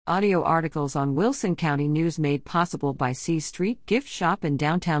Audio articles on Wilson County News made possible by C Street Gift Shop in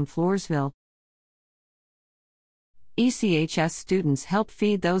downtown Floresville. ECHS students help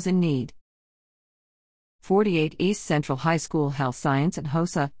feed those in need. 48 East Central High School Health Science and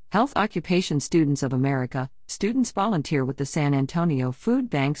HOSA, Health Occupation Students of America, students volunteer with the San Antonio Food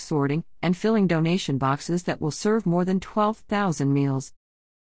Bank sorting and filling donation boxes that will serve more than 12,000 meals.